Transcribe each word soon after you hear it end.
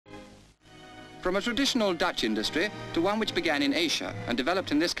From a traditional Dutch industry to one which began in Asia and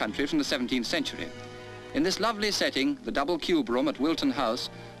developed in this country from the 17th century. In this lovely setting, the double cube room at Wilton House,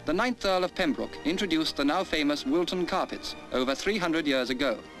 the 9th Earl of Pembroke introduced the now famous Wilton carpets over 300 years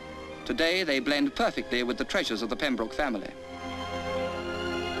ago. Today they blend perfectly with the treasures of the Pembroke family.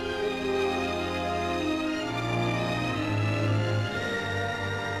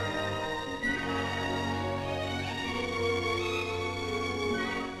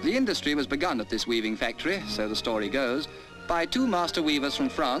 The industry was begun at this weaving factory, so the story goes, by two master weavers from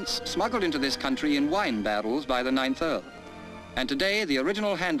France smuggled into this country in wine barrels by the 9th Earl. And today the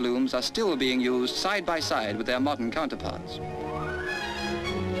original hand looms are still being used side by side with their modern counterparts.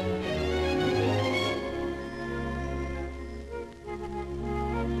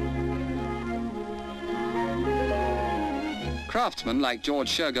 Craftsmen like George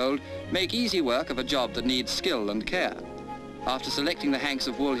Shergold make easy work of a job that needs skill and care. After selecting the hanks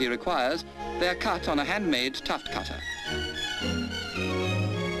of wool he requires, they are cut on a handmade tuft cutter.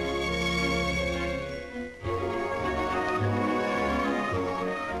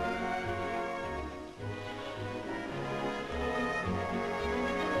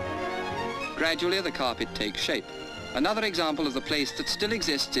 Gradually the carpet takes shape. Another example of the place that still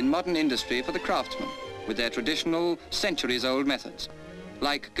exists in modern industry for the craftsmen, with their traditional, centuries-old methods,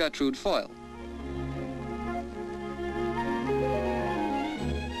 like Gertrude Foyle.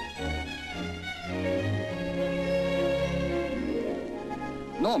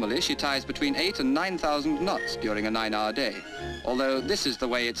 Normally, she ties between 8,000 and 9,000 knots during a 9-hour day, although this is the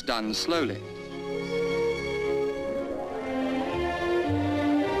way it's done slowly.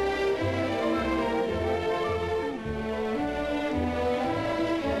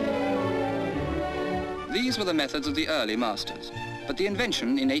 These were the methods of the early masters, but the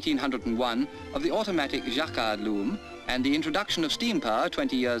invention in 1801 of the automatic jacquard loom and the introduction of steam power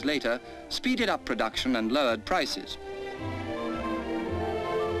 20 years later speeded up production and lowered prices.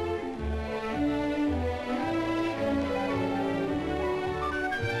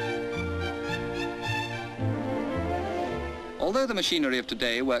 Although the machinery of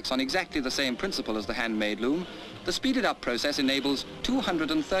today works on exactly the same principle as the handmade loom, the speeded-up process enables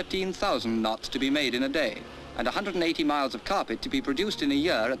 213,000 knots to be made in a day and 180 miles of carpet to be produced in a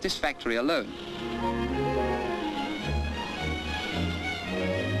year at this factory alone.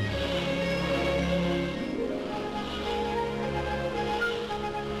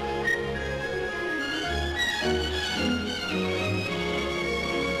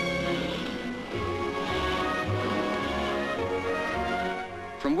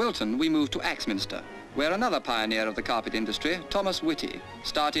 From Wilton, we move to Axminster, where another pioneer of the carpet industry, Thomas Whitty,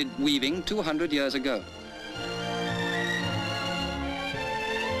 started weaving 200 years ago.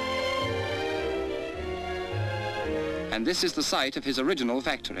 And this is the site of his original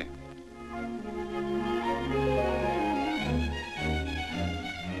factory.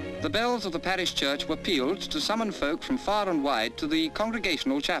 The bells of the parish church were pealed to summon folk from far and wide to the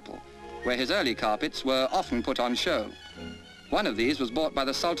Congregational Chapel, where his early carpets were often put on show. One of these was bought by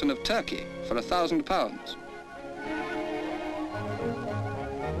the Sultan of Turkey for £1,000.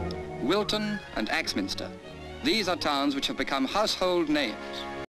 Wilton and Axminster. These are towns which have become household names.